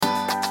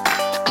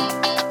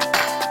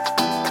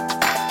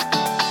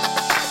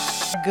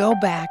go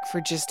back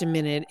for just a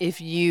minute if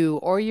you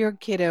or your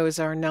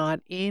kiddos are not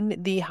in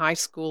the high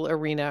school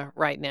arena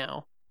right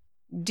now.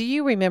 Do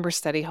you remember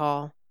study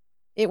hall?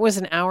 It was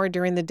an hour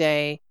during the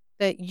day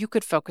that you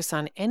could focus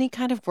on any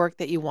kind of work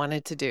that you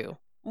wanted to do.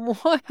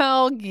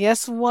 Well,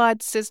 guess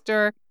what,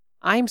 sister?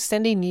 I'm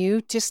sending you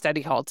to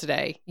study hall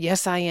today.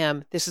 Yes, I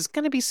am. This is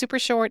going to be super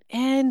short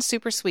and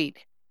super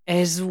sweet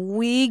as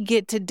we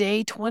get to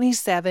day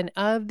 27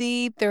 of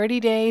the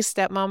 30-day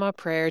Stepmama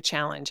Prayer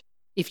Challenge.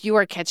 If you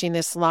are catching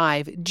this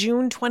live,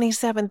 June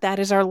 27th, that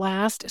is our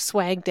last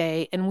swag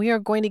day, and we are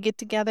going to get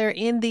together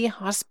in the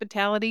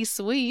hospitality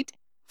suite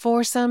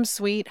for some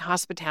sweet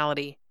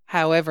hospitality.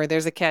 However,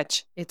 there's a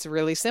catch. It's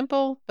really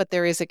simple, but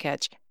there is a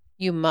catch.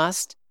 You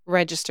must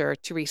register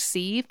to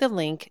receive the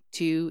link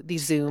to the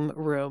Zoom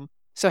room.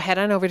 So head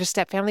on over to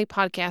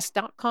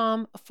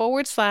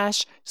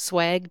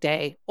stepfamilypodcast.com/swag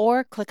day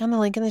or click on the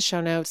link in the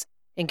show notes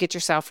and get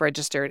yourself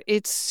registered.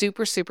 It's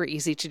super, super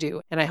easy to do.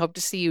 And I hope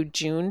to see you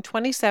June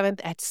 27th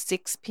at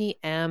 6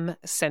 p.m.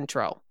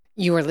 Central.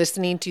 You are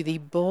listening to the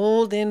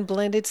Bold and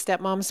Blended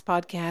Stepmoms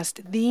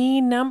podcast, the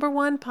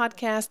 #1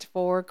 podcast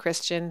for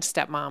Christian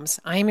stepmoms.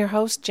 I am your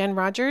host, Jen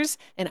Rogers,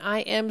 and I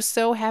am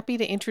so happy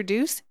to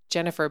introduce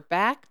Jennifer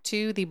back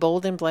to the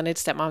Bold and Blended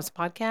Stepmoms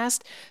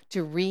podcast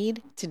to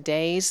read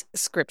today's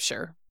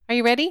scripture. Are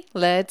you ready?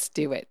 Let's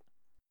do it.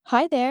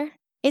 Hi there,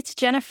 it's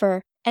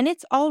Jennifer, and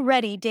it's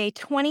already day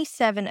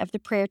 27 of the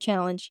prayer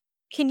challenge.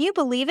 Can you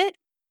believe it?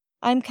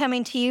 I'm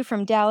coming to you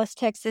from Dallas,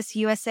 Texas,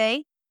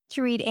 USA,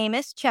 to read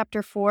Amos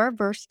chapter 4,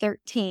 verse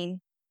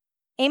 13.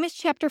 Amos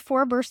chapter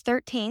 4, verse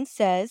 13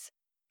 says,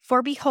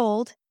 "For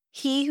behold,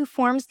 he who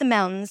forms the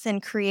mountains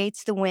and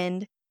creates the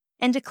wind,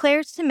 and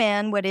declares to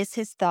man what is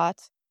his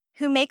thought,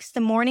 who makes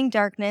the morning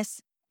darkness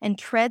and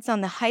treads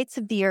on the heights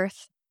of the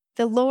earth,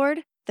 the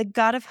Lord, the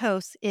God of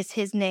hosts, is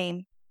his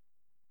name."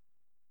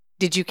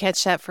 Did you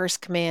catch that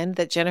first command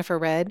that Jennifer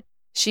read?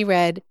 She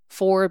read,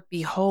 "For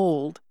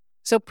behold."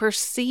 So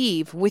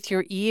perceive with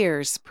your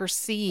ears,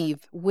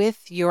 perceive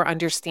with your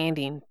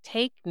understanding.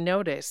 Take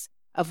notice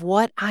of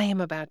what I am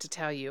about to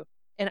tell you.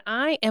 And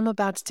I am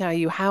about to tell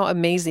you how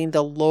amazing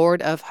the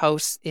Lord of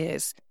hosts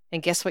is.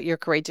 And guess what your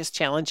courageous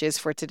challenge is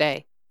for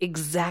today?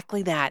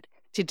 Exactly that,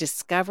 to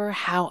discover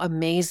how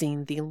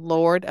amazing the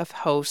Lord of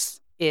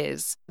hosts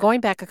is. Going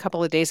back a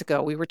couple of days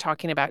ago, we were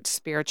talking about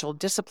spiritual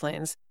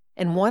disciplines,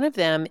 and one of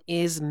them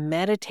is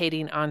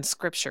meditating on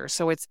Scripture.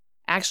 So it's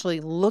actually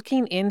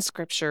looking in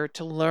Scripture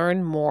to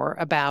learn more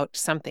about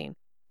something.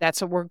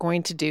 That's what we're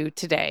going to do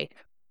today.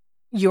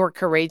 Your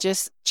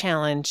courageous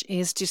challenge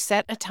is to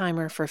set a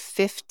timer for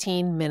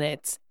 15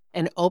 minutes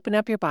and open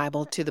up your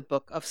Bible to the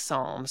book of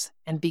Psalms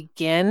and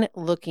begin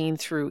looking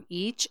through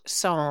each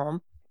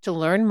psalm to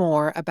learn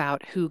more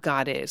about who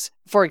God is.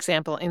 For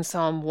example, in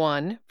Psalm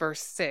 1,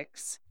 verse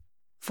 6,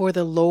 "For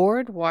the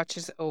Lord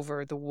watches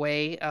over the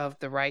way of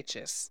the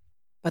righteous,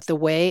 but the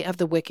way of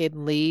the wicked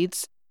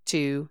leads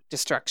to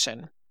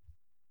destruction."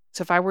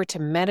 So if I were to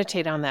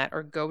meditate on that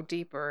or go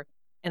deeper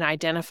and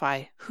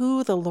identify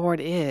who the Lord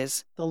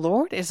is a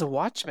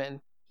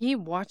watchman. He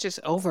watches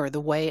over the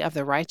way of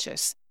the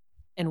righteous.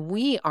 And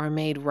we are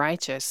made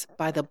righteous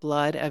by the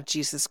blood of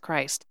Jesus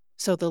Christ.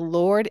 So the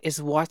Lord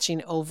is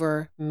watching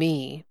over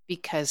me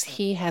because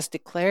he has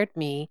declared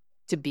me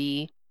to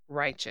be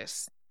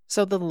righteous.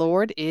 So the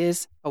Lord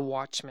is a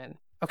watchman.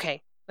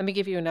 Okay, let me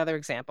give you another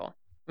example.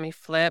 Let me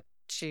flip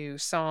to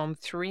Psalm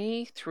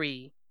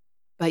 3:3.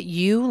 "But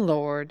you,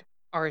 Lord,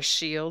 are a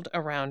shield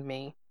around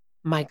me,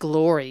 my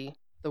glory,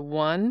 the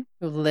one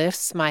who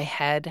lifts my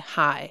head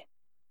high."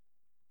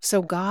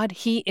 So God,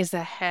 he is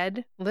a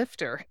head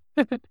lifter.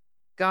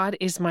 God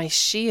is my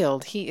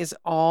shield. He is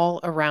all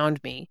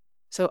around me.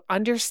 So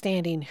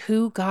understanding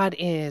who God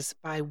is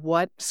by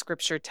what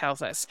Scripture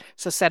tells us.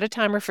 So set a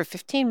timer for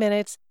 15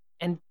 minutes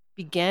and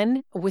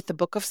begin with the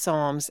book of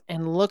Psalms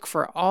and look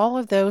for all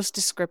of those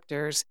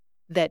descriptors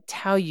that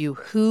tell you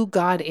who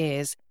God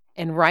is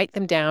and write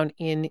them down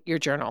in your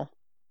journal.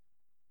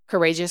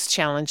 Courageous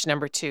challenge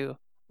number 2.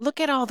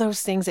 Look at all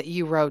those things that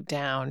you wrote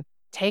down.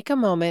 Take a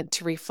moment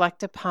to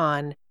reflect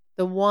upon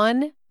the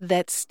one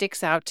that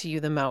sticks out to you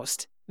the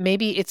most.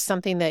 Maybe it's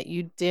something that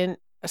you didn't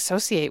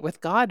associate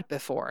with God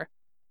before.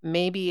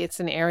 Maybe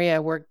it's an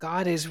area where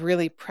God is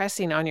really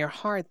pressing on your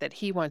heart that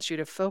he wants you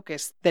to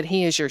focus, that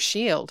he is your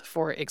shield,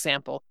 for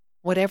example.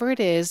 Whatever it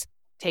is,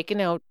 take a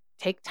note,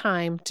 take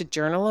time to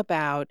journal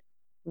about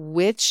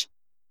which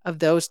of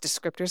those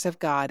descriptors of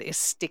God is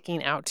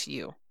sticking out to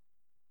you.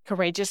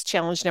 Courageous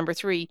challenge number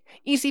 3,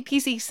 easy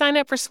peasy, sign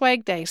up for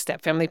Swag Day,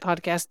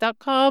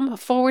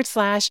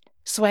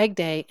 stepfamilypodcast.com/swag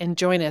day, and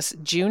join us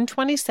June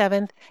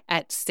 27th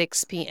at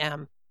 6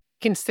 p.m.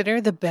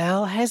 Consider the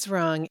bell has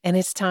rung and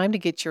it's time to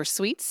get your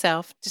sweet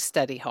self to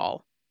study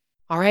hall.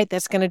 All right,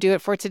 that's going to do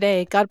it for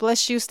today. God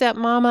bless you,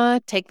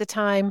 stepmama. Take the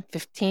time,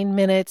 15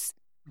 minutes,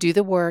 do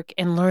the work,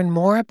 and learn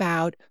more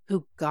about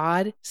who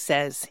God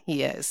says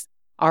he is.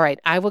 All right,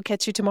 I will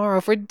catch you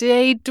tomorrow for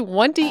day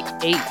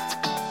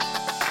 28.